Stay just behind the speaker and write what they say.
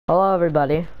Hello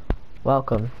everybody,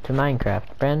 welcome to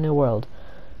Minecraft, brand new world.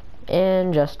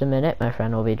 In just a minute, my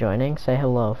friend will be joining. Say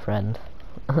hello, friend.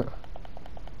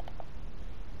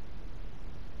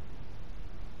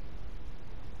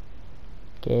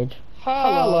 Gage.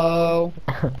 Hello.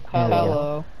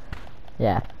 Hello.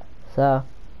 Yeah, so,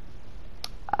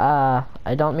 I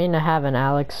don't mean to have an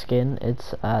Alex skin,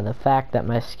 it's, the fact that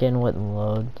my skin wouldn't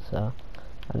load, so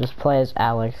I'll just play as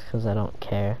Alex because I don't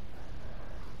care.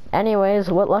 Anyways,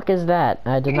 what luck is that?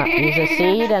 I did not use a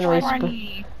seed and we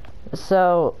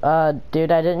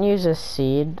dude, I didn't use a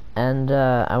seed and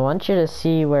I want you to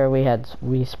see where we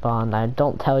spawned. I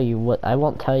won't tell you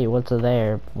what's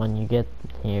there when you get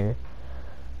here.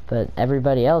 But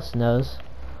everybody else knows.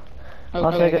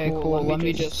 Okay, cool. Let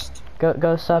me just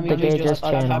go sub to Gage's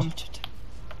channel.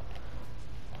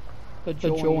 To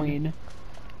join.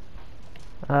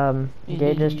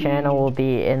 Gage's channel will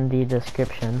be in the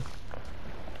description.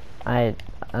 You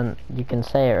can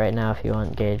say it right now if you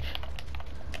want, Gage.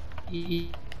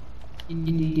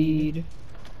 Indeed.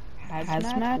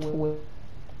 Hazmat with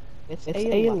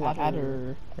a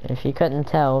ladder. If you couldn't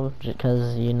tell,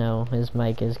 because you know his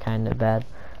mic is kind of bad,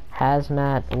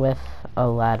 Hazmat with a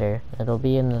ladder. It'll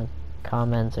be in the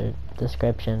comments or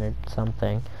description or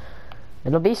something.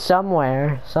 It'll be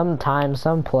somewhere, sometime,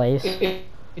 someplace. It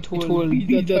will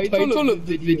be the title of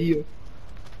the video.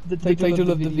 The title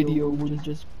of the video will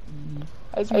just be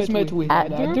Hazmat with a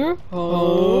ladder.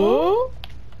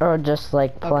 Or just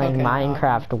like playing Okay,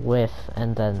 Minecraft with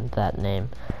and then that name.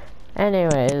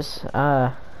 Anyways,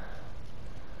 I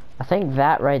think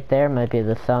that right there might be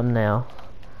the thumbnail.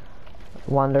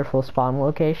 Wonderful spawn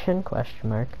location? Question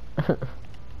mark. I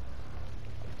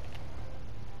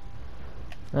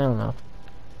don't know.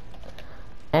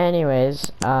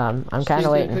 Anyways, I'm kind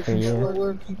of waiting for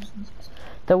you.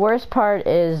 The worst part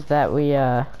is that we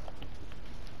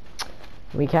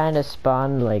kind of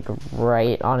spawned like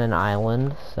right on an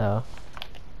island, so.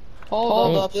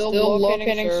 Hold up, still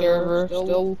locating server.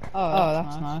 Still. Oh,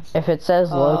 that's nice. If it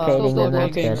says locating, then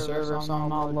that's good. Server, so I'm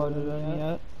not loaded in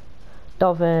yet.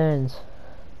 Dolphins.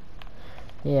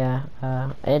 Yeah,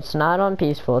 it's not on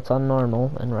peaceful, it's on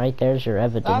normal, and right there's your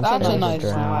evidence. That's a nice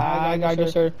flag. I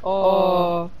just heard.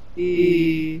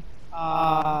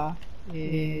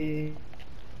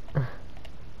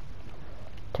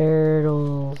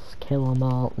 Turtles, kill them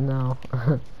all. No.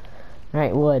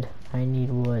 Right, wood. I need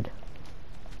wood.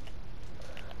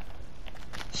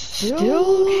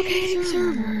 Still locating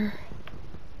server.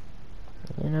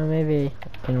 You know, maybe I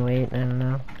can wait. I don't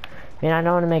know. I mean, I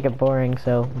don't want to make it boring,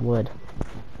 so wood.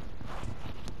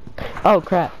 Oh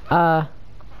crap! I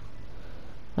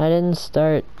didn't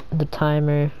start the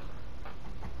timer.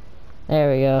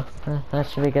 There we go. That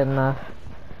should be good enough.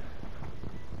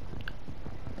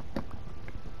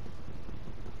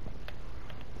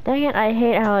 Dang it, I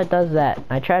hate how it does that.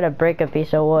 I try to break a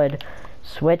piece of wood,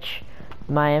 switch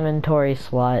my inventory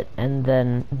slot, and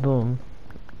then boom,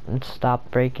 and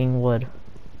stop breaking wood.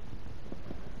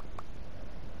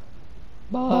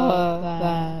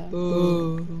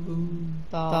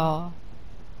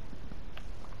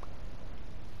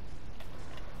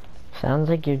 Sounds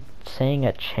like you're saying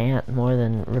a chant more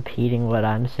than repeating what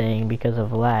I'm saying because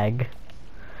of lag.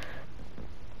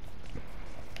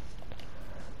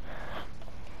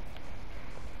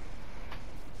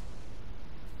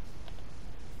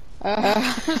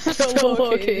 Still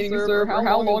locating server.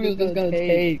 How long is this gonna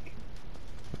take?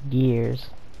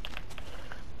 Years.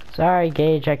 Sorry,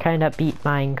 Gage, I kinda beat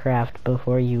Minecraft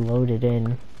before you loaded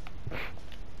in.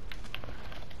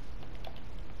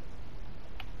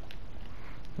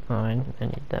 Oh, I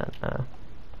need that,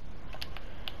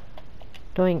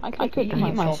 Doink. I could eat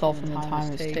myself in the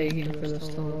time it's taking for this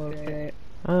to locate.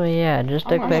 Oh yeah, just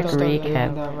a quick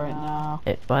recap. Right now.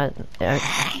 What?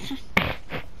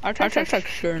 I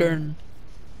turn.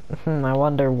 I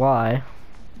wonder why.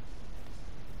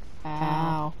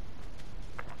 Ow.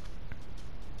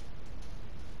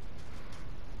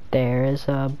 There is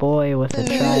a boy with a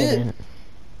trident.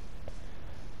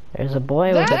 There's a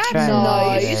boy with a trident.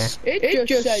 Nice. It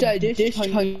just said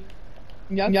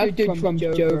disconnected from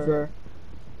server.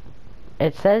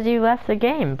 It says you left the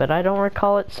game, but I don't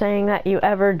recall it saying that you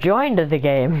ever joined the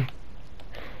game.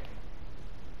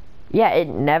 Yeah, it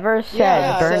never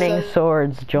said Burning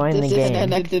Swords joined the game.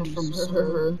 Disconnected from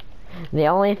server. The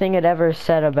only thing it ever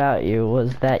said about you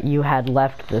was that you had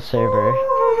left the server.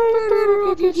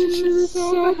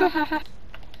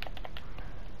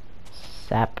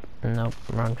 Sap. Nope,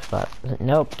 wrong spot.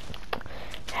 Nope.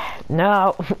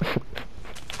 No.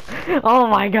 Oh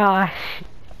my gosh.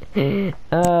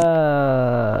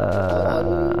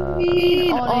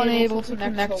 Unable to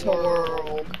connect to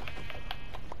world.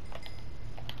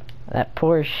 That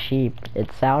poor sheep. It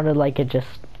sounded like it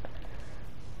just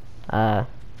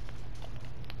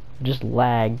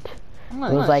lagged. It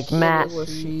was like Matt,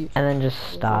 and then just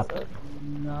stopped.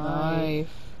 Knife.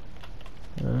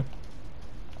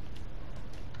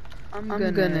 I'm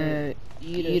gonna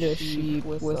eat a sheep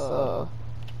with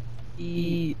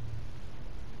eat.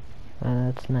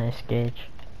 That's nice, Gage.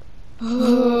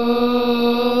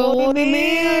 Oh,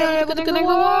 man, look at the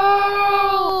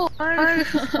world!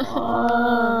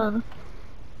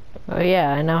 Oh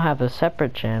yeah, I now have a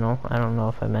separate channel. I don't know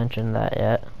if I mentioned that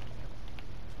yet.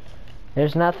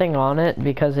 There's nothing on it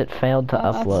because it failed to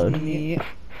upload.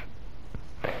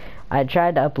 I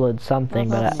tried to upload something,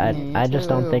 but I just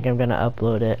don't think I'm gonna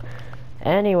upload it.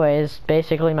 Anyways,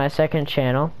 basically my second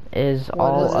channel is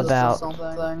all about...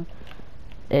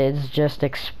 It's just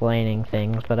explaining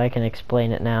things, but I can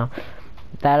explain it now.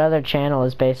 That other channel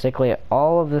is basically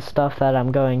all of the stuff that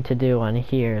I'm going to do on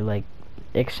here, like,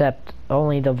 except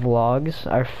only the vlogs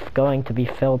are going to be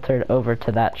filtered over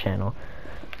to that channel.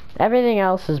 Everything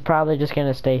else is probably just going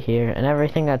to stay here, and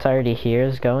everything that's already here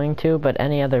is going to, but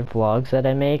any other vlogs that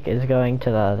I make is going to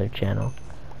the other channel.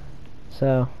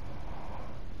 So,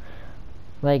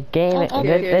 like, gaming,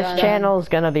 this channel is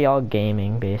going to be all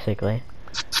gaming, basically.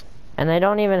 And they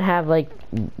don't even have, like,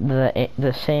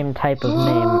 the same type of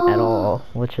name at all,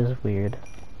 which is weird.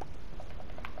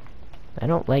 I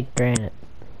don't like granite.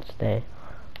 Stay.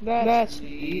 That's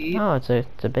neat. Oh,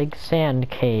 it's a big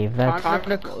sand cave. That's Time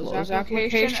to close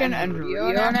application and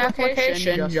re-open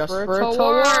application just for it to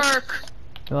work.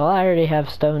 Well, I already have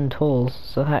stone tools,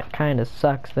 so that kind of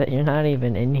sucks that you're not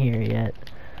even in here yet.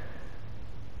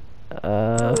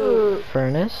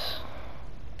 Furnace.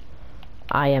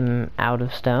 I am out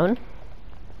of stone,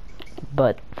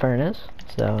 but furnace,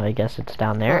 so I guess it's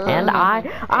down there. And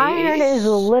iron is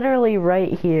literally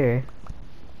right here.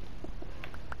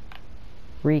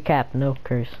 Recap, no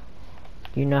curse.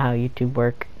 You know how YouTube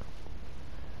work.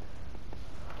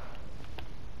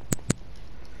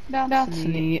 That's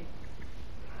neat.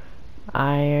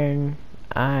 Iron.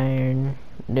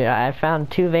 Dude, I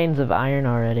found 2 veins of iron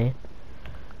already.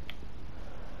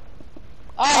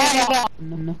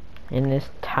 In this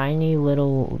tiny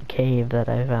little cave that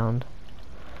I found.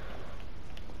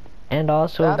 And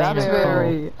also a vein of coal.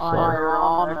 Very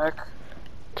ironic.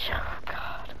 Oh,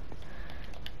 God.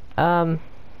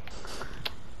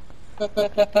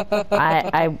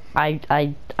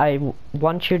 I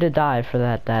want you to die for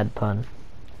that dad pun.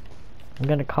 I'm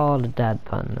gonna call it a dad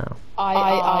pun now.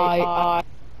 I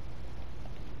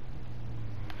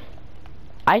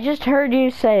just heard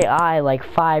you say I like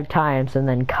 5 times and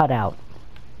then cut out.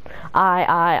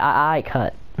 I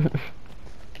cut.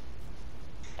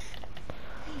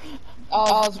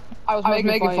 I was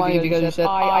making funny because you said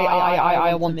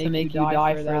I want to make you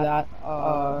die for that.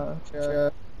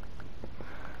 Sure.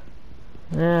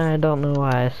 Yeah, I don't know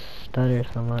why I stutter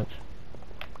so much.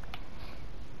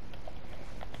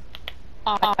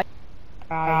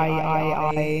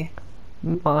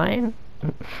 Mine?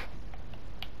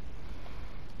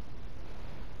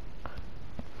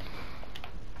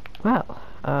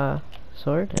 Well,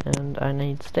 sword, and I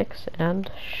need sticks and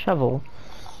shovel.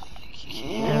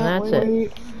 And that's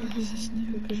it.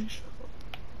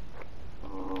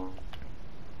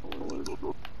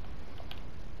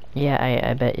 Yeah,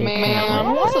 I bet you can't.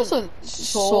 Man, why doesn't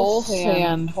soul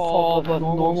sand fall but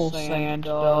normal sand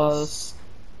does?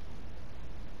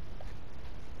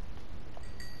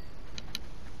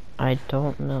 I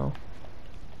don't know.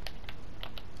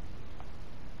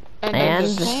 And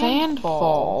the sand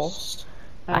falls.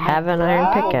 I have an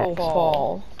iron pickaxe.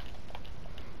 Fall.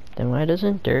 Then why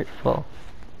doesn't dirt fall?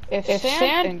 If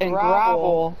sand and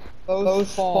gravel both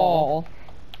fall,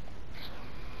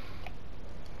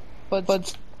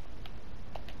 but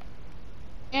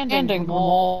sand and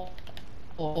molten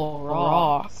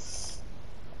rocks,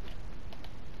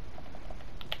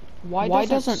 why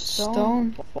doesn't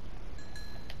stone fall?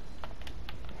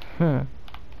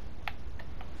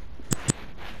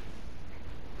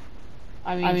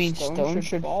 I mean, stone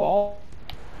should fall.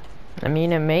 I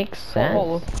mean, it makes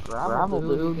sense. Gravel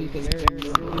do because they're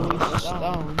really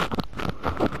stone.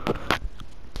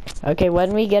 Okay,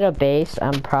 when we get a base,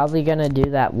 I'm probably gonna do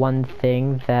that one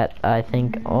thing that I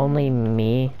think only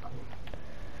me,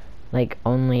 like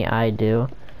only I do.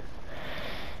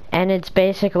 And it's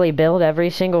basically build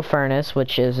every single furnace,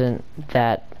 which isn't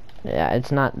that, yeah,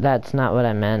 that's not what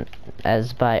I meant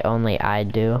as by only I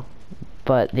do.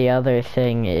 But the other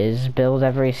thing is build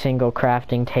every single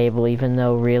crafting table, even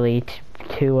though really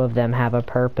 2 of them have a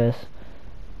purpose.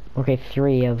 Okay,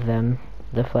 3 of them.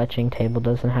 The fletching table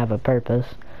doesn't have a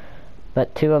purpose.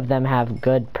 But 2 of them have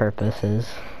good purposes.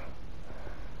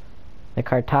 The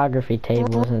cartography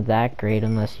table isn't that great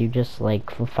unless you just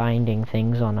like finding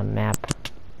things on a map.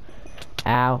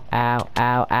 Ow, ow,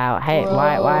 ow, ow. Hey,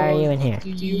 why are you in here? Do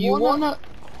you wanna?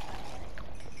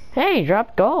 Hey,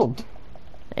 dropped gold.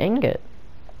 Ingot.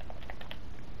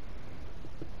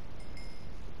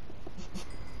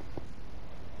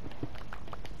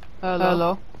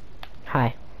 Hello.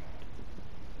 Hi.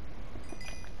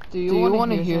 Do you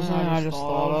wanna hear something I just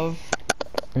thought of?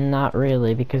 Not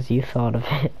really, because you thought of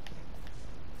it.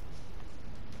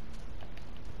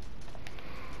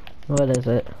 What is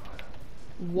it?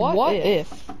 What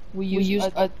if we use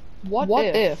a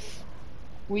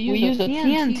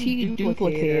TNT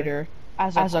duplicator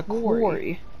as a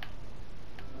quarry?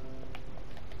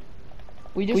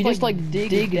 We just like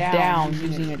dig down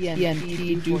using a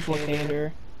TNT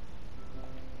duplicator.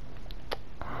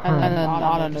 And then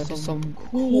I don't know, some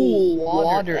cool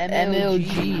water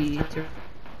MLG to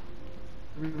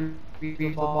reach the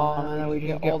bottom, and then we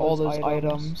get all those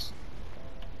items.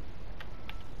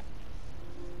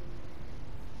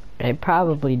 I'd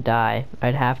probably die.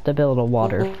 I'd have to build a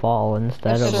waterfall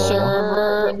instead of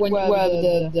a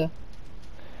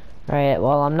Alright,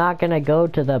 well, I'm not gonna go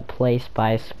to the place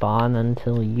by spawn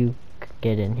until you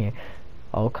get in here.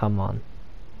 Oh, come on.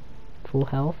 Full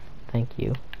health? Thank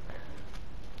you.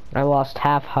 I lost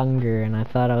half hunger, and I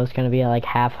thought I was gonna be like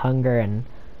half hunger and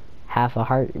half a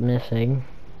heart missing.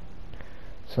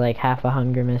 So like half a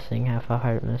hunger missing, half a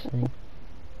heart missing.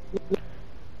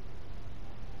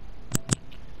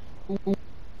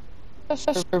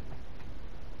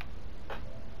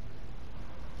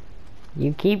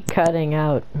 You keep cutting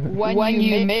out. When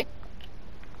you make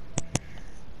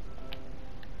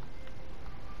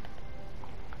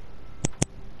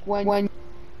when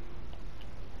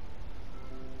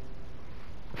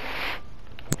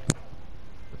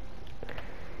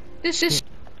this is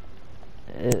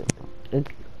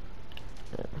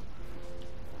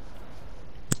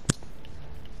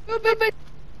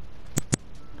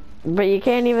But you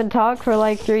can't even talk for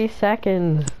like 3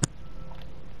 seconds.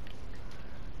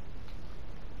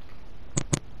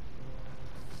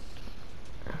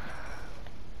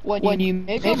 when you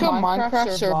make a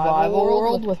Minecraft survival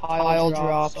world with tile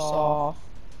drops off.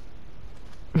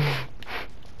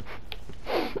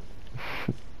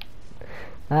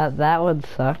 That would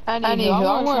suck.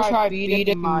 Anywho, I'm gonna try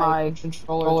beating my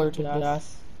controller to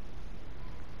death.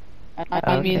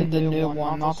 I mean the new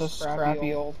one, not the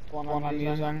scrappy old one I'm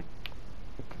using.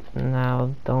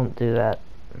 No, don't do that.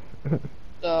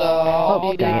 So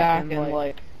I'll be back in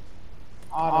like,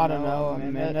 I don't know, a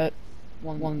minute.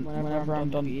 Whenever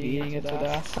I'm done beating it to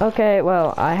death. Okay,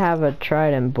 well, I have a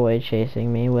trident boy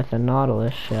chasing me with a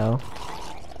nautilus shell.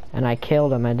 And I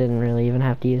killed him. I didn't really even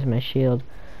have to use my shield.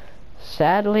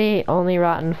 Sadly, only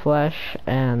rotten flesh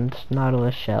and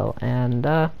nautilus shell. And,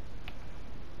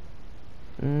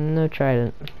 no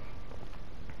trident.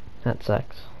 That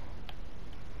sucks.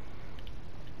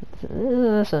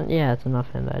 Yeah, it's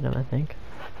enough end item, I think.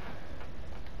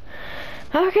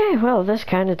 Okay, well, this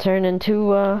kind of turned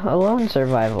into a lone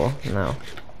survival. No.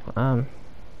 I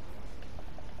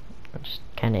just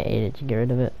kind of ate it to get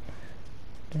rid of it.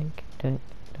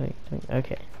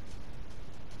 Okay.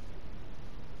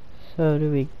 So,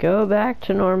 do we go back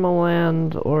to normal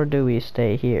land, or do we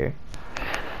stay here?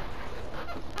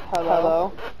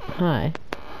 Hello? Hi.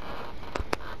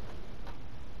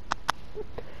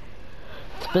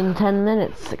 It's been 10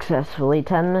 minutes, successfully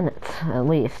 10 minutes, at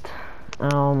least.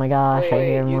 Oh my gosh, I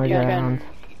hear more drones.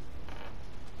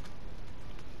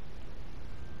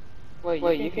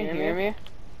 Wait, you can hear me?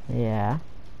 Yeah.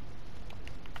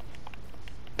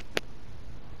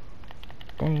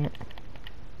 Dang it.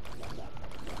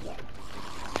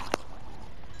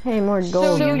 Hey, more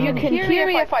gold. So you can hear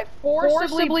me if I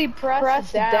forcibly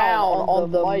press down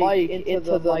on the mic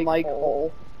into the mic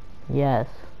hole. Yes.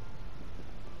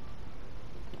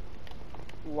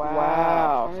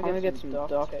 Wow. I'm gonna get some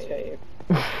duct tape.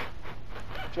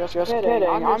 Just kidding.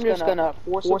 I'm just gonna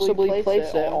forcibly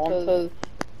place it onto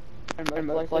and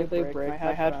most likely break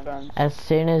my headphones. As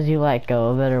soon as you let go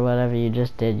of it or whatever you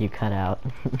just did, you cut out.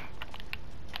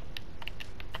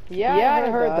 Yeah, I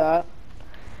heard that.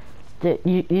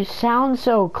 You sound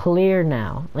so clear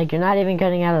now. Like you're not even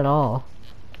cutting out at all.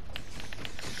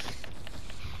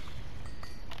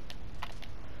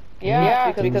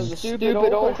 Yeah, because the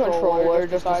stupid old controller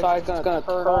just decides it's gonna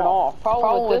turn off.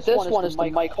 Problem with this one is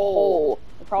the mic hole.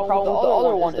 The problem with the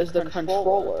other one is the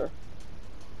controller.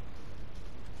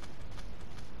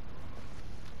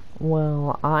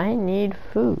 Well, I need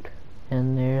food.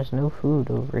 And there's no food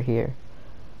over here.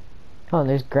 Oh,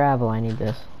 there's gravel. I need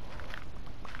this.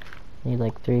 Need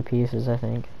like 3 pieces, I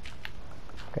think.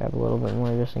 Grab a little bit more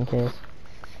just in case.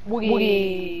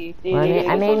 We. Well,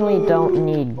 I mean we don't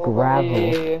need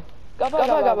gravel. But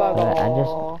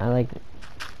I like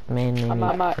mainly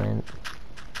need flint.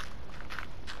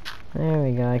 There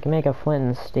we go. I can make a flint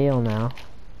and steel now.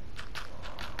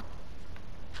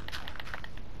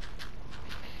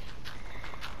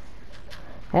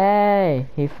 Hey,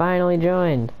 he finally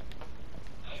joined.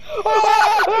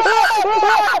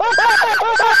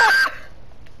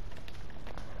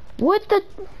 What the?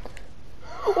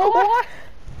 What?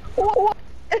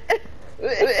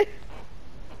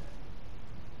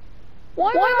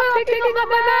 Why am I not picking up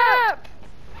my map?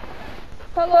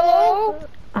 Hello?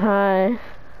 Hi.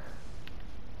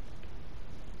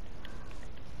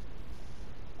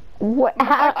 What?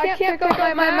 I can't pick up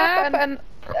my map and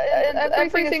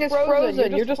everything is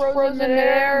frozen. You're just frozen in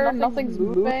air. Nothing's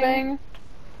moving.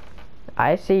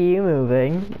 I see you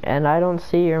moving, and I don't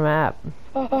see your map.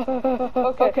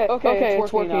 Okay,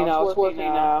 it's working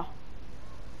now.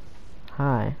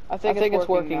 Hi. I think it's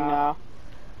working now.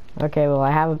 Okay, well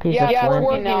I have a piece of flint. Yeah, it's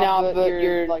working now, but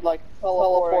you're like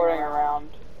teleporting around.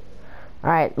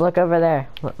 Alright, look over there.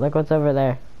 Look what's over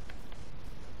there.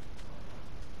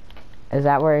 Is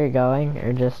that where you're going,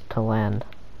 or just to land?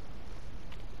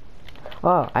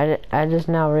 Oh, I just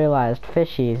now realized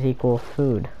fishies equal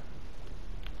food.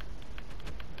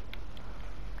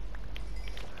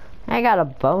 I got a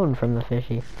bone from the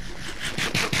fishy.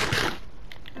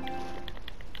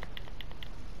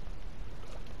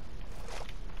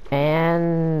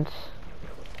 And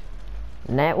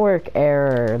network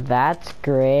error. That's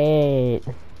great.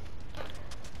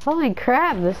 Holy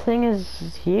crap, this thing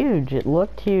is huge. It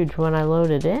looked huge when I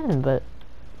loaded in, but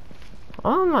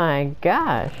oh my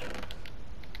gosh.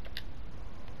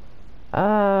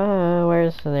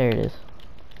 There it is.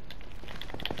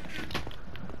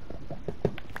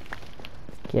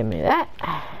 Give me that.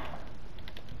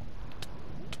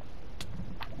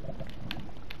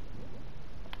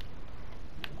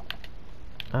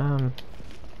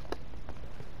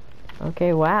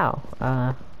 Okay, wow.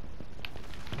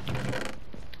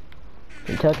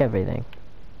 He took everything.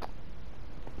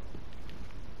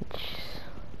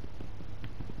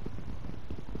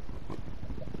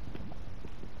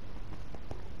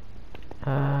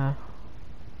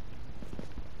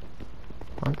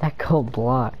 Want that gold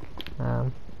block.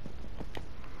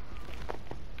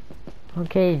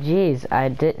 Okay, geez, I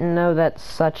didn't know that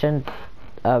such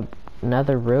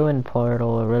another ruin portal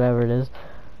or whatever it is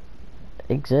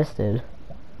existed.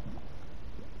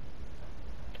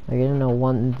 I didn't know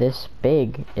one this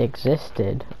big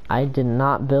existed. I did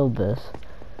not build this.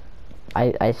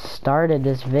 I started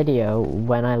this video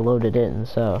when I loaded in,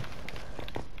 so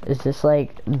is this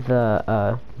like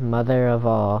the mother of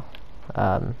all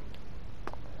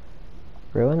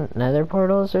ruin nether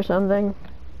portals or something?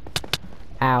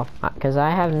 Ow, because I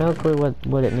have no clue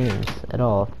what it means at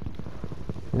all.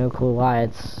 No clue why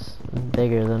it's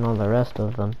bigger than all the rest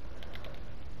of them.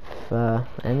 If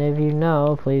any of you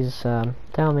know, please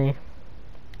tell me.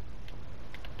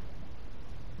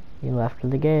 You left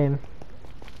the game.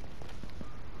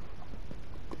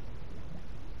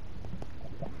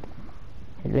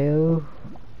 Hello?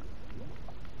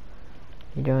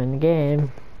 You joined the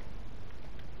game.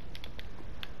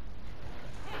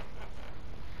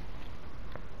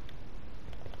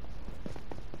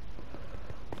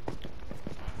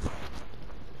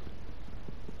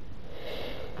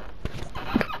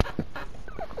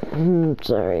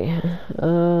 Sorry.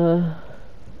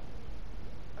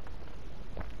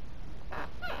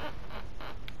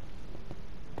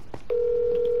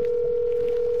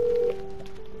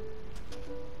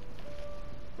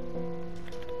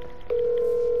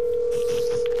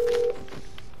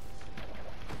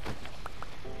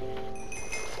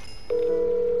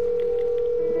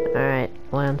 Alright,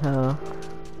 Lanto.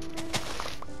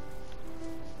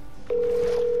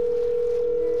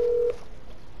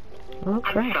 Oh,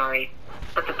 crap. I'm sorry,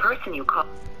 but the person you call.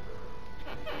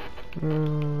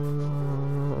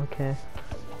 Okay.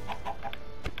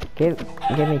 Give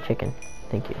me chicken.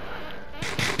 Thank you.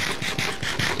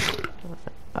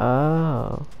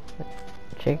 Oh.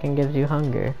 Chicken gives you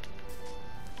hunger.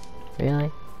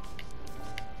 Really?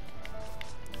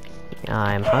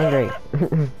 I'm hungry.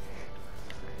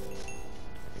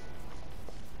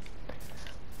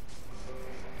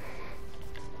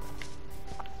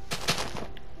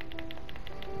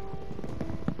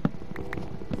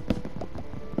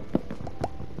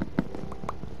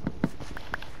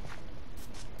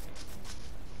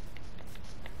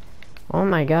 Oh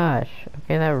my gosh.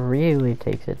 Okay, that really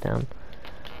takes it down.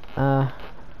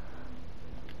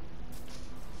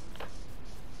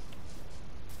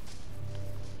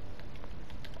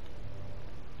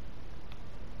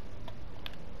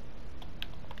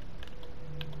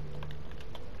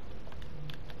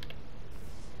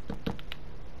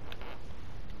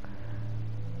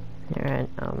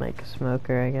 like a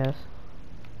smoker, I guess.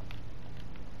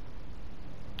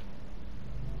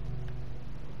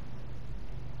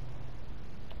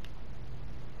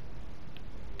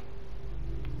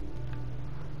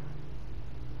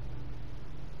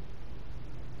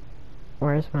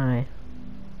 Where's my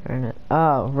furnace?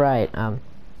 Oh, right,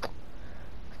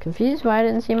 confused why I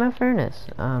didn't see my furnace.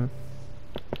 The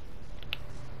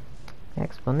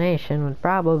explanation would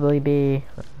probably be,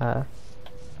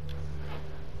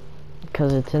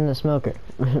 because it's in the smoker.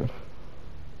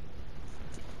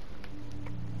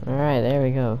 Alright, there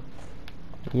we go.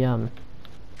 Yum.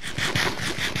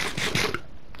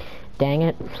 Dang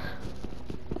it.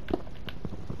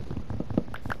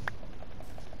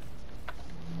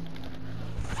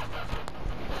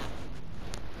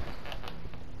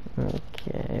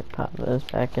 Okay, pop those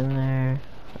back in there.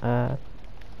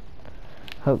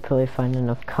 Hopefully find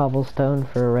enough cobblestone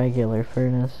for a regular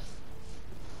furnace.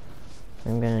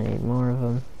 I'm gonna need more of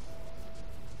them.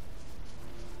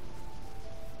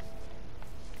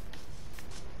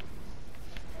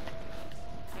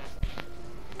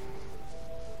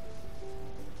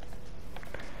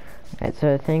 Alright,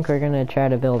 so I think we're gonna try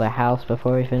to build a house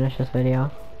before we finish this video.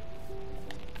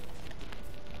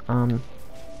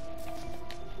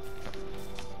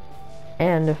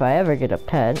 And if I ever get a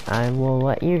pet, I will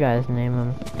let you guys name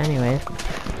him. Anyways.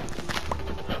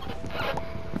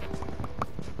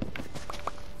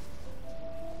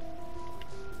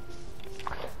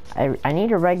 I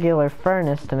need a regular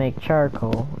furnace to make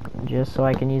charcoal, just so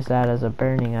I can use that as a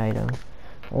burning item,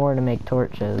 or to make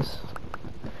torches.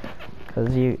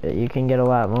 Because you can get a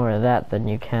lot more of that than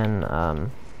you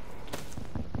can,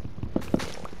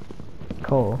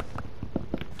 coal.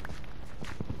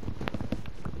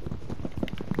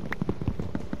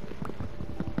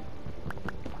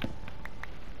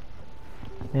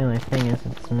 The only thing is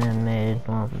it's man-made.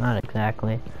 Well, not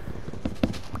exactly,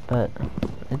 but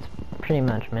it's pretty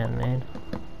much man-made.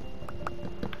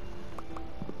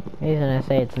 The reason I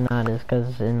say it's not is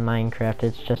because in Minecraft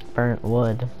it's just burnt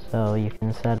wood, so you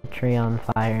can set a tree on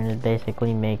fire and it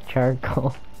basically make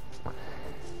charcoal.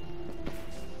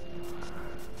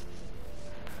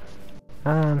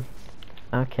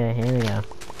 Okay, here we go.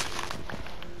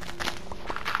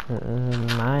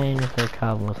 Mine for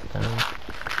cobblestone.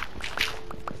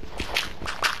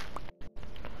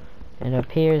 It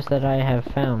appears that I have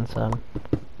found some.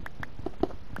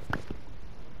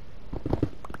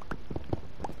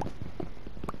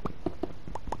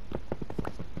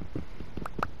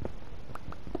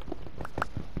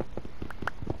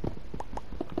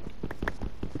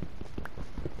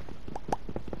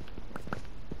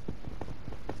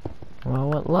 Well,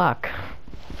 what luck.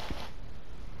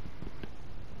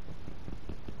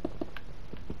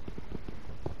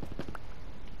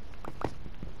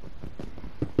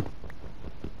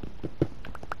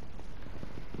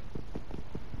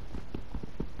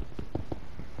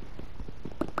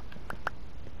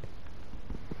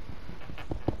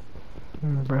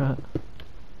 Bruh.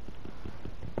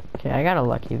 Okay, I got a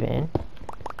lucky vein.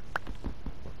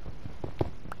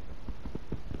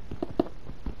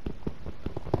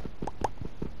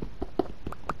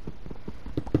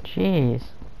 Jeez.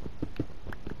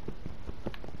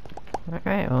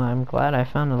 Alright, well, I'm glad I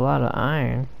found a lot of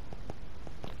iron.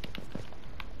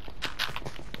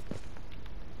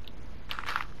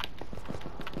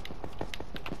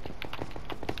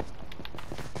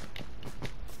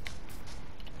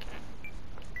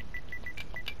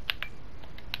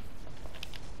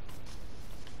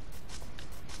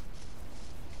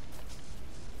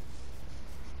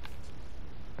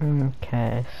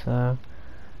 Okay, so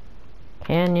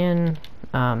canyon,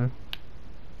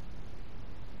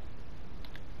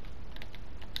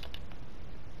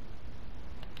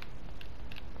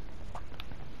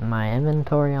 my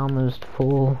inventory almost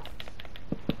full.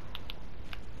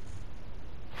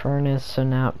 Furnace, so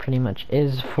now it pretty much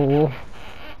is full.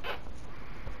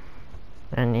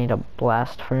 I need a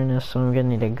blast furnace, so I'm gonna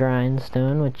need a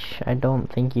grindstone, which I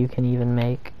don't think you can even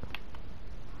make.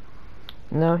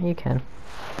 No, you can.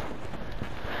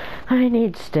 I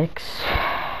need sticks.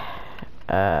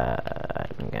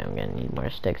 I'm gonna need more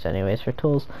sticks anyways for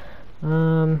tools.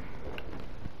 What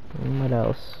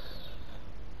else?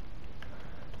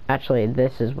 Actually,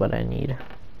 this is what I need.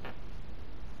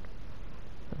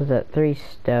 Was that 3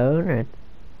 stone or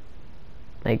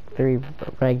like 3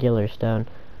 regular stone?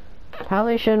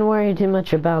 Probably shouldn't worry too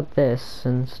much about this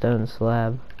and stone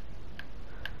slab.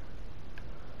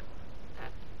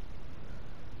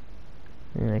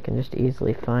 And I can just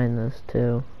easily find this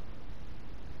too.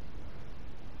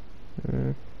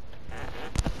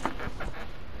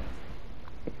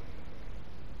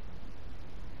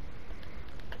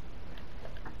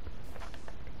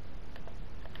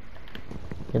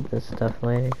 at this stuff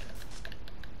later.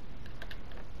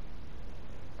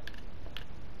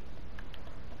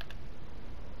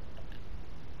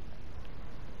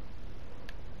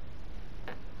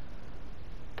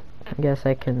 I guess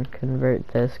I can convert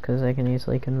this because I can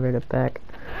easily convert it back.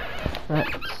 That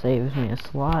saves me a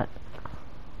slot.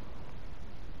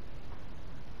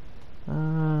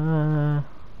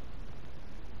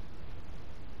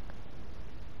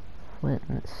 Flint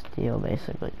and steel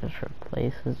basically just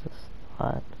replaces a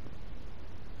slot.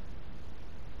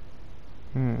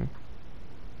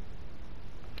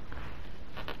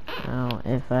 Now,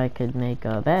 if I could make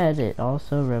a bed, it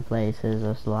also replaces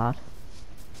a slot.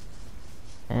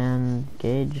 And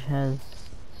Gage has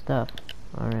stuff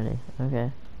already.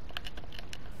 Okay.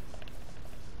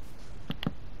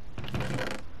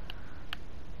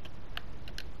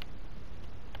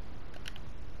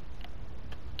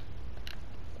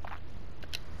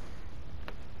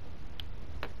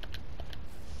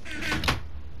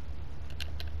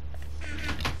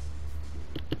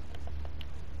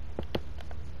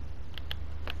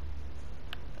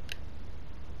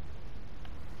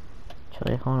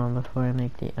 Actually, hold on before I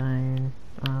make the iron.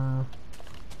 I'll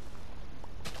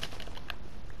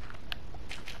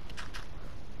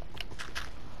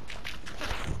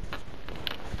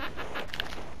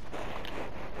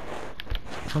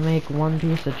make one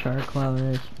piece of charcoal out of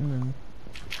this and then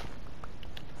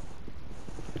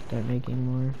start making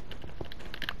more.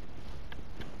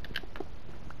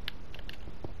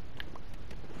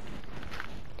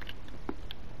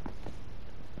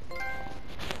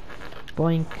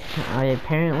 Boink. I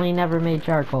apparently never made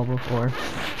charcoal before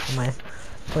on my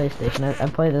PlayStation. I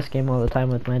play this game all the time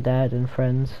with my dad and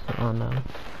friends on,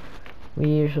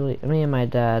 me and my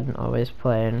dad always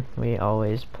play, and we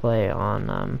always play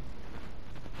on,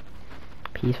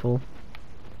 peaceful.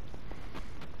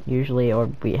 Usually, or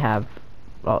we have,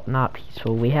 well, not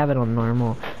peaceful, we have it on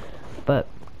normal, but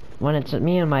when it's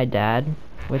me and my dad,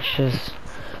 which is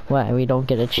why we don't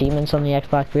get achievements on the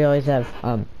Xbox, we always have,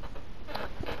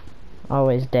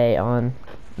 always day on,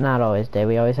 not always day,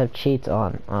 we always have cheats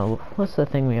on, what's the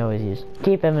thing we always use?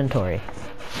 Keep inventory.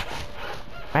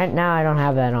 Right now I don't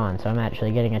have that on, so I'm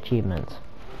actually getting achievements.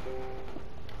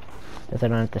 Because I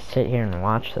don't have to sit here and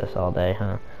watch this all day,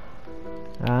 huh?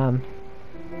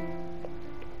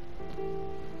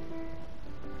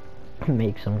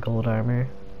 Make some gold armor.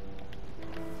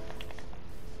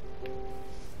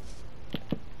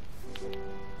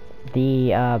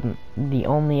 The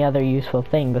only other useful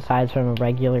thing besides from a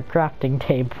regular crafting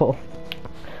table,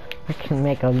 I can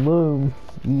make a loom.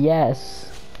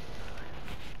 Yes.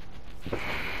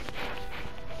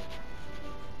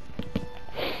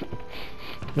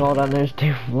 Hold on, there's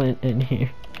 2 flint in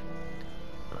here.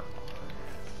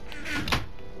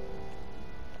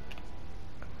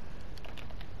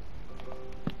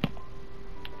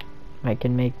 I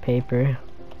can make paper.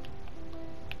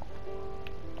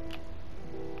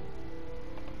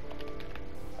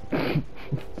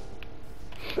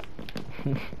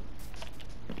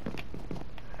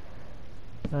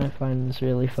 I find this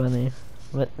really funny.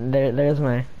 But there's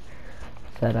my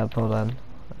setup. Hold on.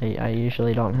 I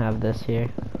usually don't have this here.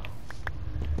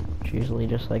 It's usually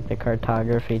just like the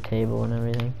cartography table and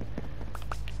everything.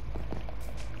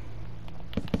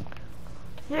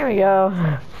 There we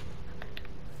go.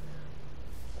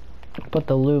 Put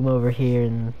the loom over here,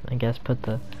 and I guess put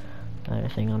the other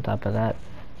thing on top of that.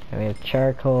 And we have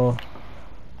charcoal.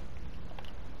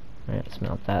 Alright,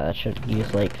 smelt that. That should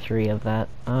use like 3 of that.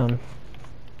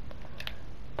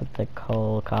 Put the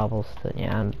coal, cobblestone.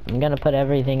 Yeah, I'm gonna put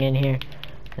everything in here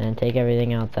and take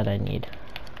everything out that I need.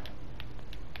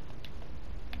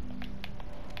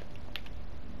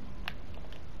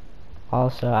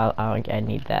 Also, I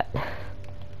need that.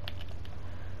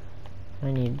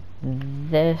 I need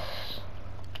this.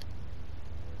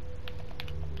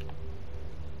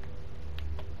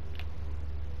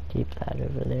 Keep that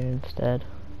over there instead.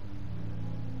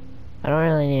 I don't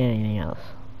really need anything else.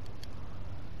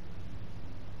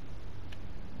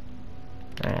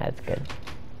 Alright, that's good.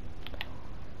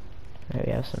 Alright,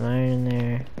 we have some iron in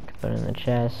there. Put in the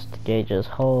chest. Gage's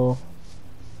hole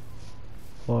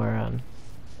for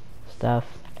stuff.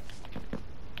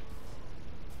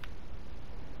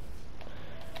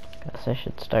 Guess I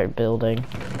should start building.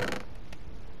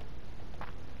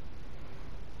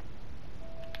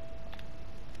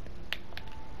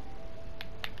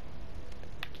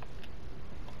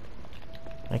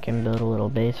 I can build a little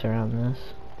base around this.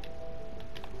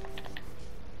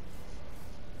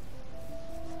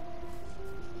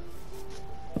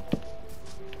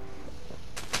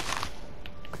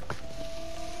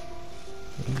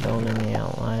 Building the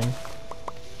outline.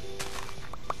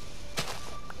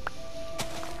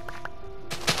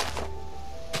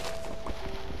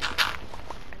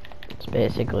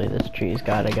 basically this tree's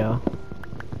gotta go.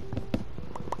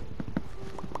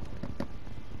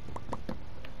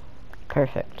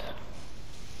 Perfect.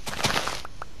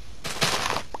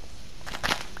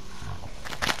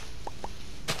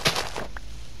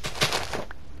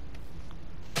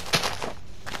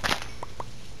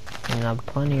 You have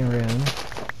plenty of room,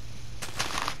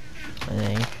 I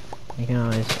think. You can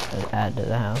always add to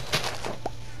the house.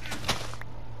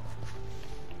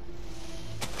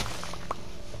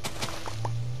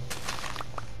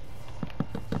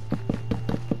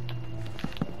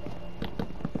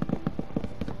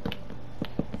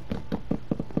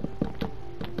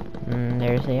 And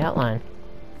there's the outline.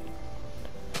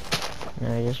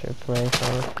 Now I just replace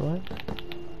all the floor.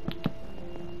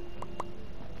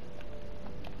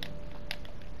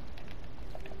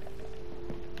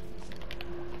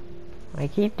 I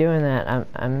keep doing that.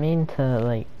 I mean to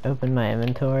like open my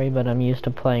inventory, but I'm used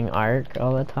to playing Ark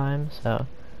all the time, so.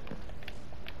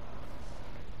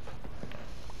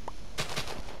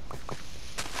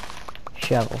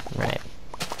 Shovel, right.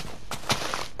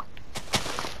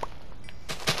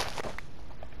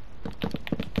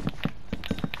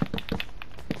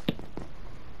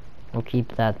 We'll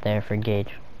keep that there for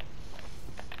Gage.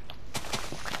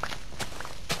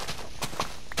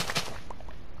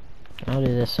 I'll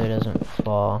do this so it doesn't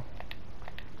fall.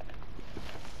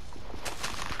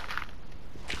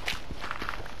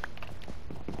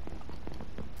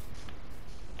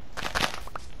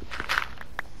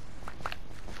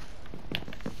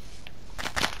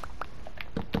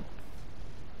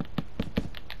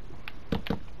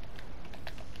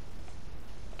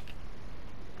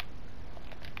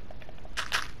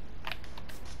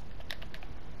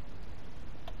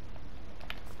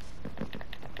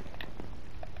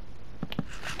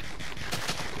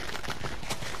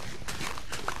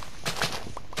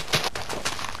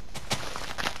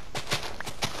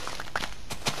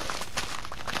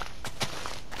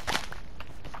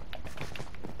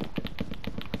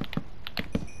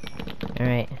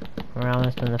 Alright, we're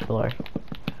almost on the floor.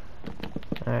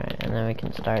 Alright, and then we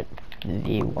can start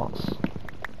the walls.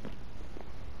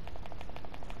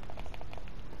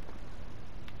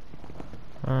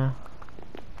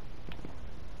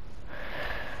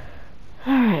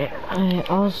 Alright, I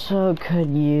also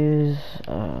could use,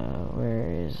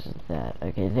 where is that?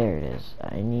 Okay, there it is.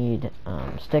 I need,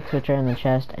 sticks which are in the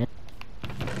chest and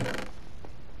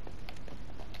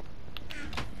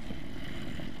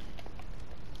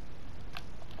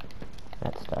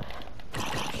that stuff.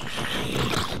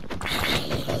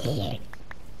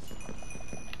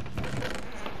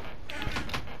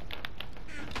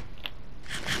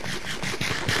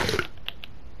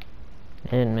 I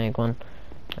didn't make one.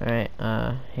 Alright,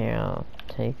 here, I'll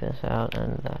take this out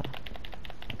and,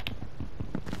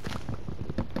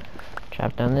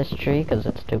 chop down this tree because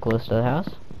it's too close to the house.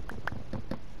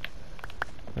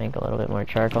 Make a little bit more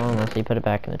charcoal unless he put it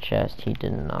back in the chest. He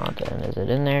did not. And is it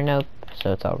in there? Nope.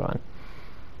 So it's all gone.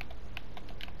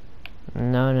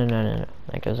 No.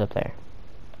 That goes up there.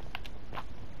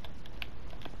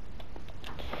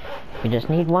 We just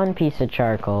need one piece of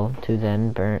charcoal to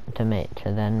then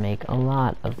make a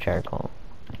lot of charcoal.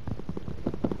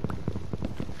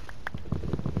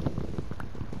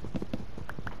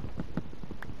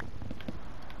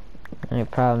 The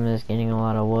problem is getting a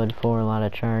lot of wood for a lot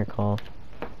of charcoal.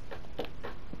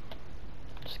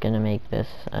 Just gonna make this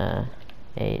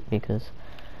 8 because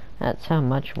that's how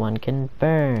much one can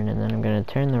burn, and then I'm gonna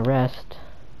turn the rest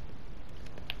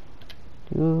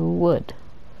to wood,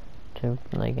 to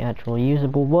like actual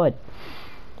usable wood.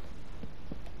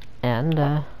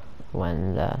 And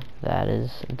when that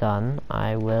is done,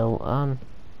 I will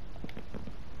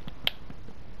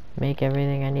make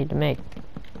everything I need to make.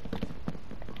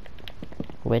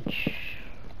 Which,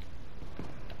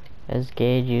 as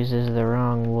Gage uses the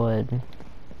wrong wood.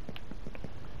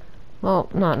 Well,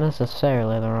 not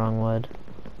necessarily the wrong wood.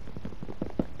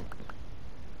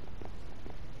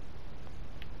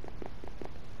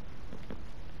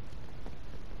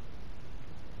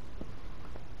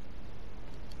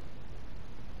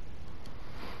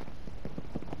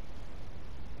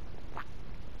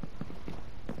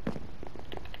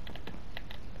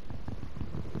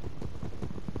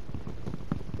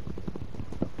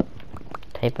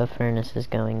 Type of furnace is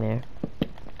going there.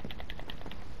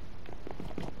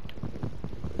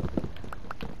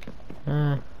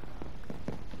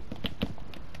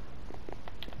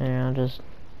 There, let's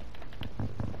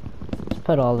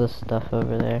put all this stuff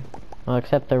over there. Well,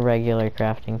 except the regular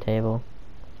crafting table.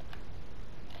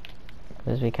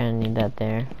 Because we kind of need that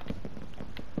there.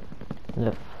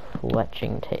 The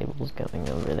fletching table's going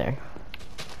over there.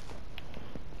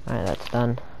 Alright, that's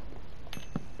done.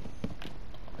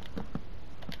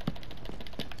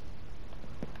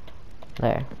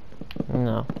 There.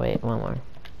 No, wait, one more.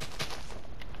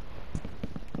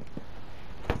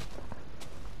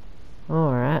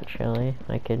 Or actually,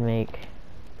 I could make...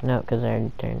 No, because I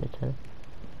already turned it to...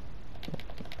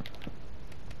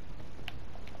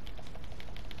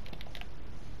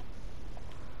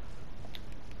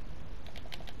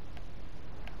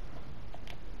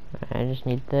 I just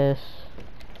need this.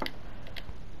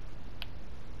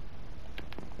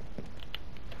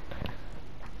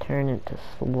 Turn it to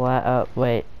slab. Oh,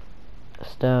 wait.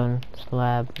 Stone,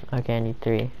 slab. Okay, I need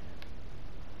 3.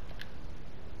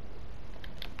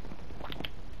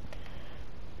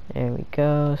 There we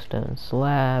go. Stone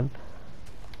slab.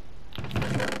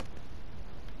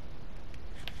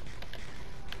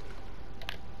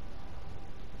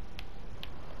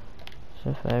 So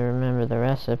if I remember the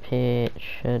recipe, it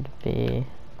should be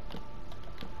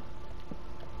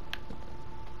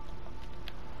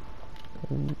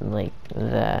like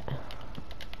that.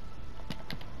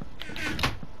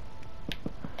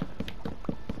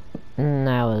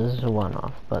 That was one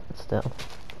off, but still.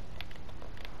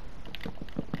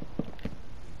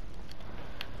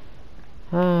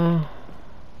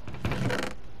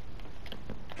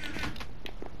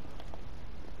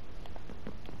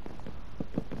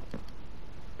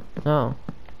 No.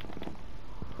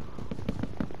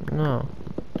 No.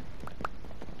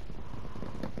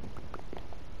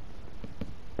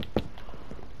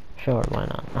 Sure, why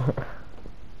not?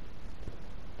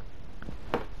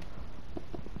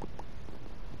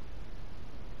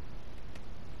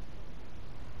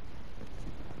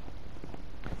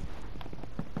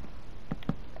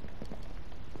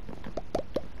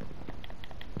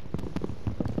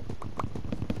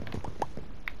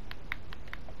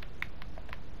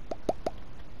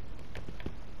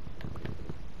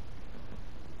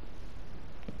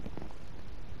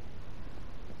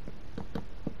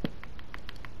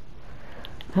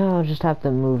 I'll just have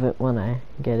to move it when I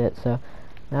get it, so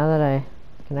now that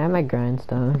can I have my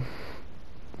grindstone?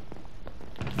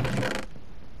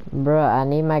 Bruh, I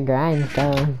need my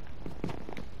grindstone.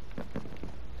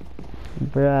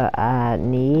 Bruh, I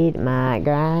need my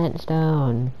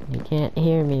grindstone. You can't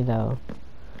hear me though.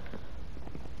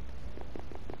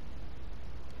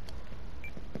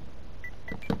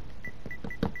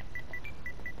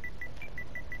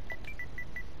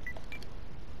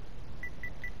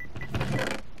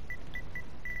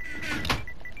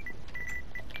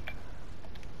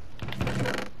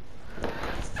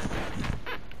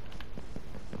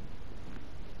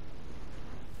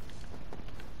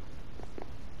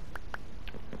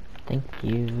 Thank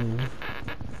you.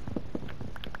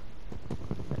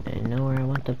 I know where I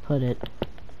want to put it.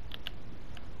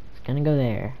 It's gonna go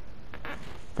there.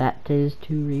 That is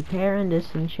to repair and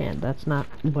disenchant. That's not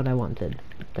what I wanted.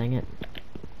 Dang it.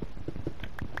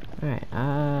 Alright,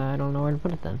 I don't know where to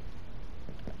put it then.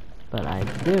 But I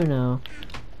do know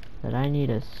that I need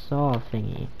a saw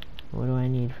thingy. What do I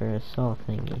need for a saw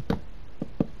thingy?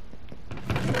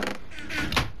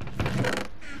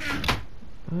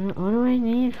 What do I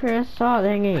need for a saw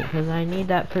thingy? Because I need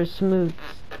that for smooth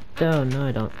stone. No,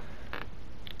 I don't.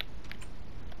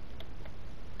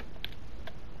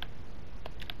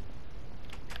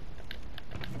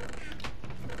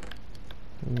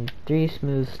 I need 3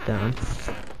 smooth stone.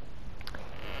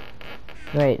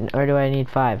 Wait, or do I need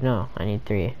 5? No, I need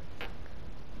 3.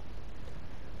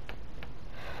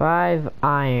 5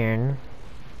 iron.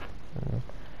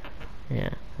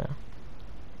 Yeah, so.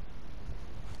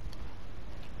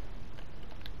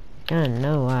 I don't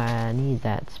know why I need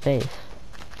that space.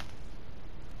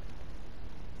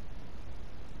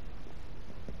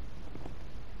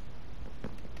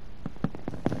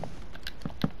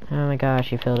 Oh my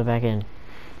gosh, you filled it back in.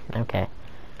 Okay.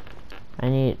 I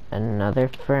need another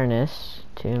furnace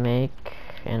to make,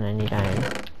 and I need iron.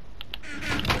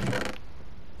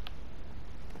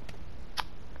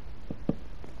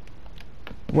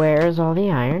 Where's all the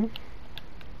iron?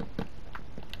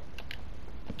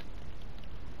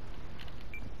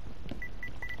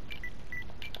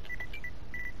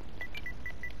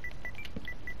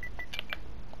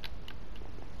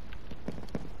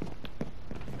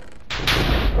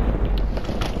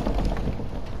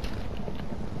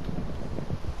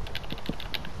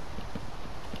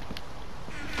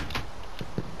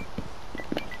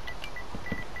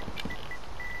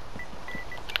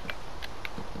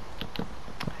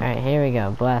 Alright, here we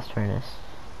go, blast furnace.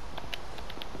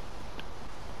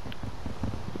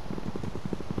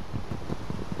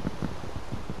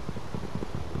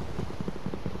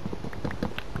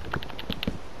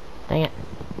 Dang it.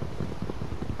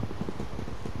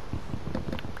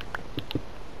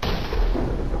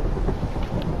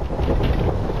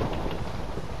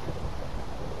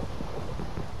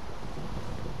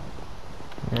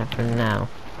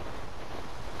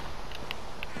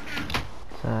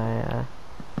 I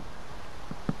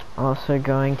also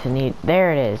going to need,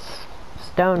 there it is,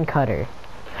 stone cutter.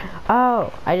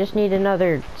 Oh, I just need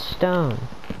another stone.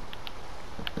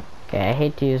 Okay, I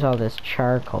hate to use all this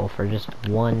charcoal for just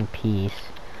one piece,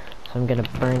 so I'm gonna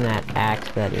burn that axe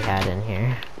that he had in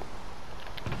here.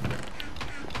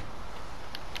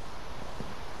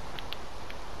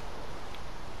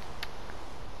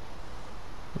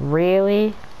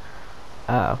 Really?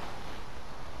 Oh.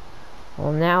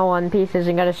 Well, now one piece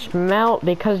isn't gonna smelt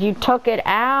because you took it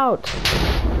out!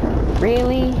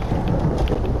 Really?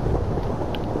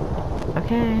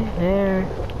 Okay, there.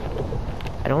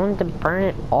 I don't want to burn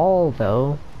it all,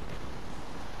 though.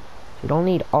 You don't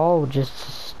need all just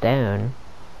stone.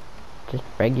 Just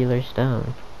regular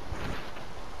stone.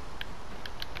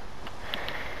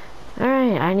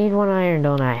 Alright, I need one iron,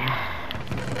 don't I?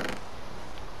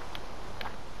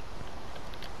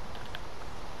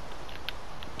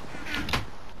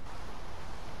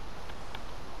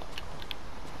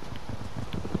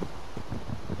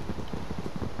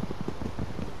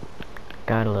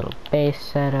 Got a little base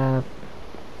set up.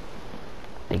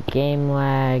 The game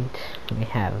lagged. We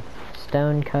have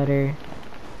stone cutter.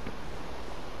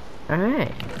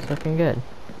 Alright, it's looking good.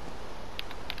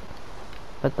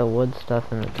 Put the wood stuff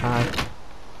in the top.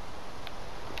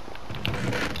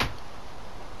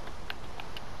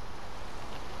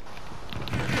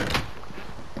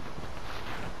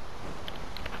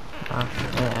 Oh,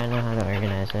 I know how to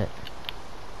organize it.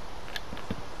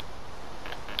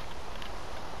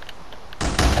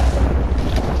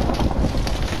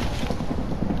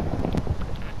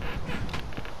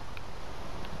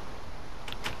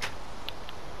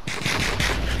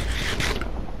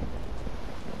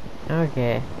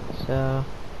 Okay, so...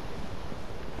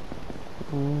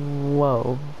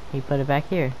 Whoa, he put it back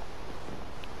here.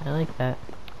 I like that.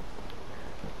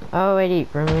 Oh, wait,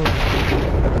 remove.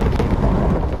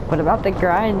 What about the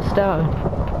grindstone?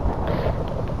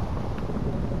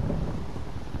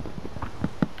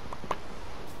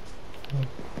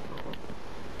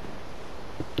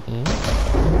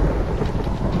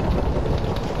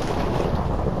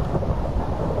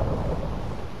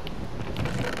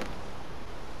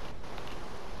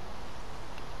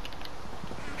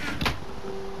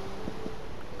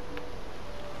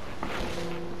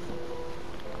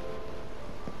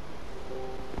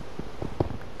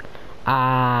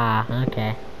 Ah,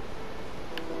 okay.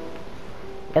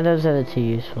 Yeah, those are the two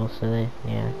useful, so they,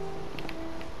 yeah.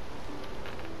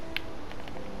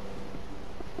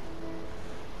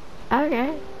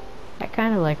 Okay. I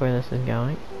kind of like where this is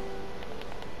going.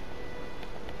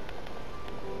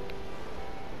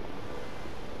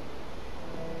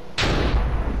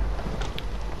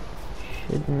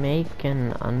 Should make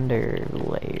an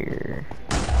underlayer.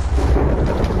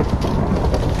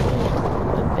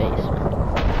 The basement.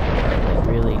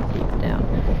 Really deep down.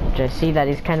 Which I see that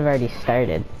he's kind of already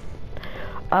started.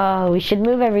 Oh, we should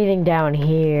move everything down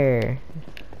here.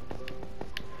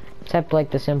 Except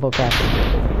like the simple crafting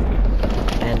table.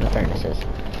 And the furnaces.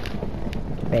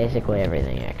 Basically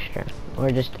everything extra.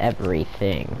 Or just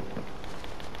everything.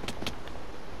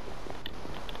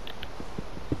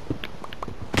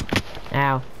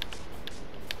 Ow.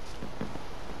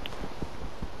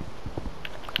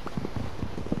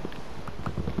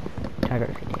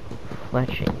 Photography table.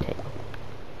 Fletching table.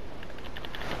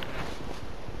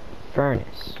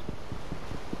 Furnace.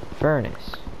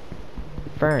 Furnace.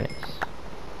 Furnace.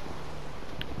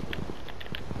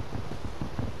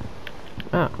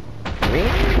 Oh. Really?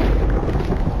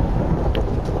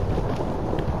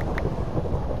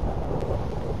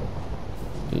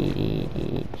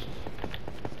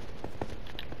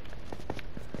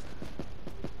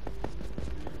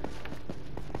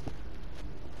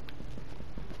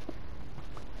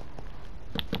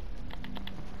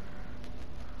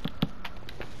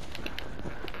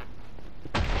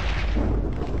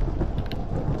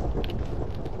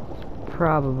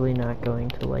 Probably not going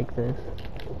to like this.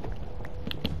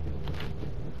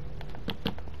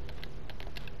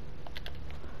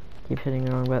 Keep hitting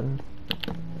the wrong button.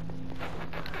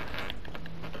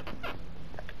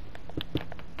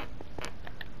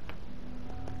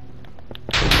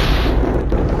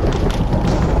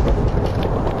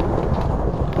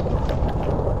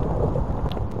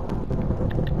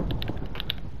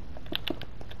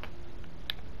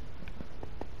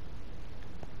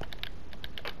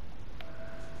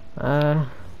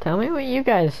 Tell me what you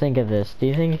guys think of this. Do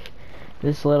you think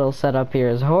this little setup here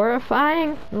is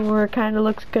horrifying, or it kind of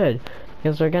looks good?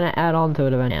 Because we're gonna add on to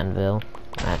it of an anvil,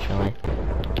 naturally.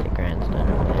 The grandstand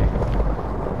over there.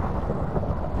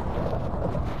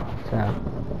 So,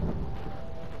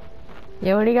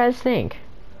 yeah, what do you guys think?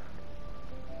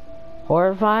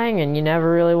 horrifying and you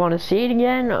never really want to see it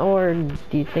again, or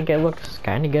do you think it looks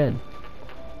kind of good?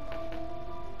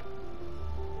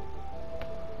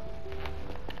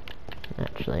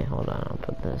 Actually, hold on, I'll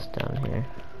put this down here.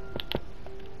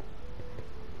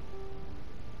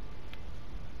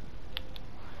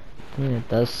 It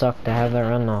does suck to have that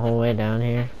run the whole way down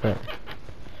here, but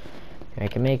I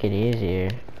can make it easier.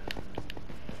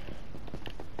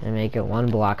 And make it one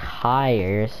block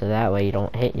higher, so that way you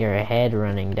don't hit your head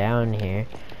running down here.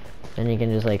 Then you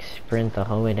can just like sprint the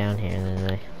whole way down here, and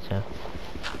then so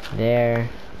there,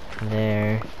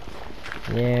 there,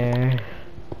 there.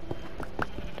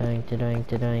 Doink to doink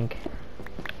to doink.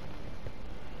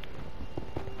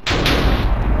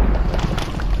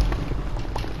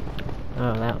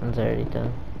 Oh, that one's already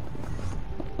done.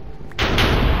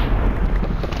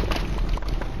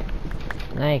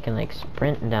 Now you can like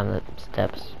sprint down the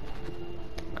steps.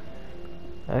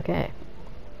 Okay.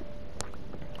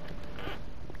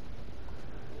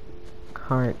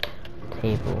 Cart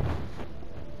table.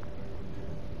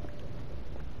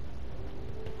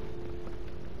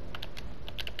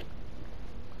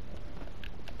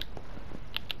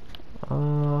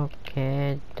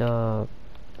 Okay,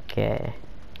 okay.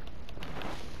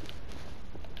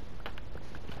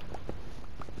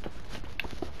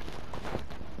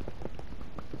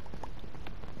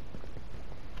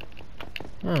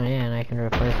 Oh yeah, and I can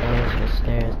replace all this with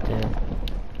stairs too.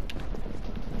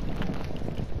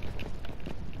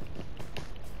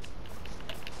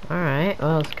 Alright,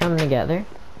 well it's coming together.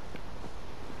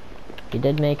 You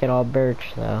did make it all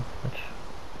birch though, which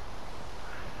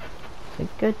is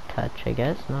a good touch, I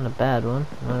guess. Not a bad one.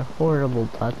 Not a horrible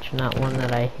touch, not one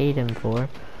that I hate him for.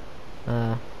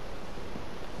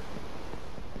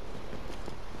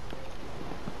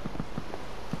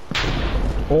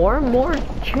 Or more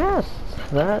chests.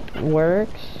 That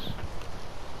works.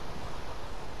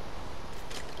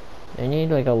 I need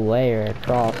like a layer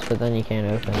across, but then you can't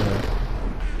open this.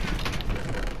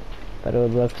 But it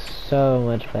would look so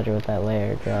much better with that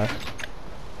layer across.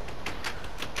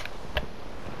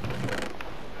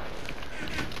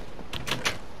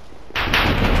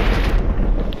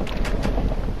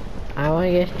 I want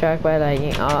to get struck by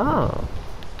lightning. Oh!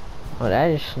 Oh, did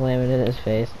I just slam it in his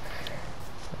face?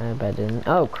 I bet I didn't.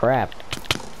 Oh, crap.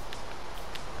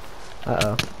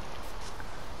 Uh-oh.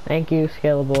 Thank you,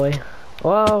 Scale Boy.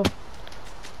 Whoa!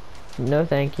 No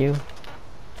thank you.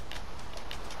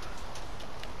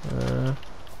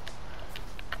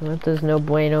 What does no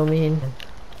bueno mean?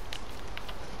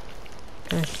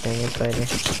 Gosh dang it, spider.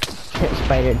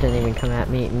 Spider didn't even come at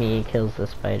me. Me kills the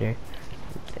spider.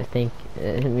 I think,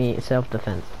 me,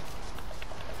 self-defense.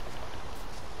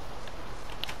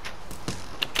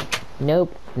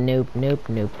 Nope, nope, nope,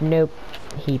 nope, nope.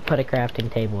 He put a crafting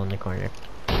table in the corner.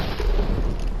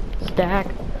 Stack.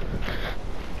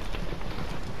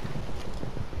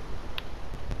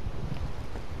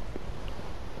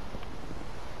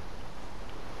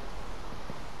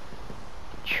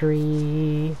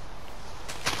 Tree.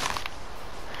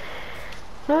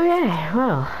 Okay,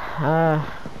 well,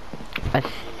 I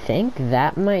think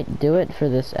that might do it for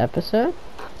this episode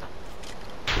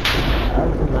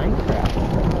of Minecraft.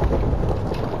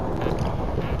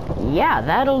 Yeah,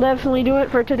 that'll definitely do it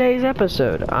for today's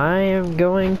episode. I am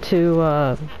going to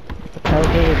tell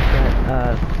Gabe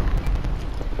that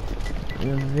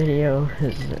the video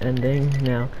is ending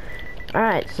now.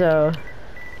 Alright, so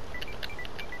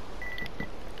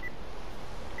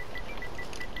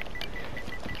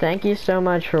thank you so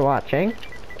much for watching.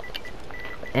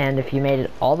 And if you made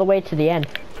it all the way to the end,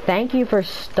 thank you for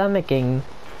stomaching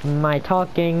my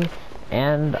talking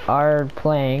and our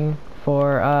playing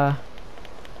for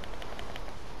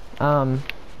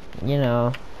you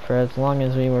know, for as long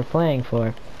as we were playing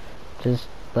for. Just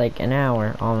like an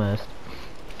hour almost.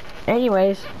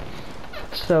 Anyways,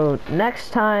 so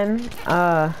next time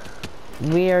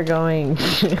we are going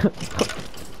to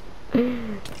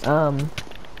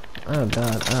oh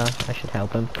god, I should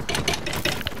help him.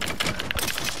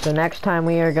 So next time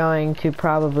we are going to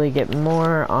probably get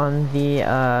more on the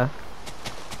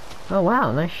oh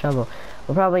wow, nice shovel.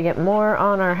 We'll probably get more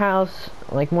on our house,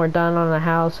 like more done on the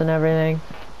house and everything.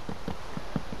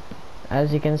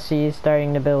 As you can see,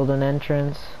 starting to build an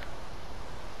entrance.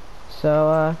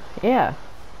 So yeah.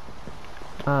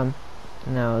 Now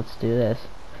let's do this.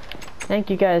 Thank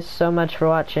you guys so much for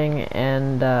watching,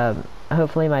 and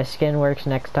hopefully my skin works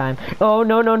next time. Oh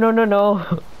no no no no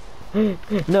no.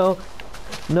 No.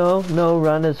 No, no,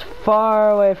 run as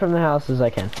far away from the house as I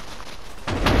can.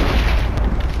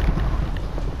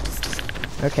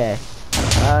 Okay.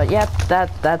 Yep,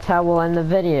 that's how we'll end the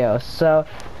video. So,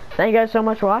 thank you guys so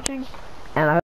much for watching, and I hope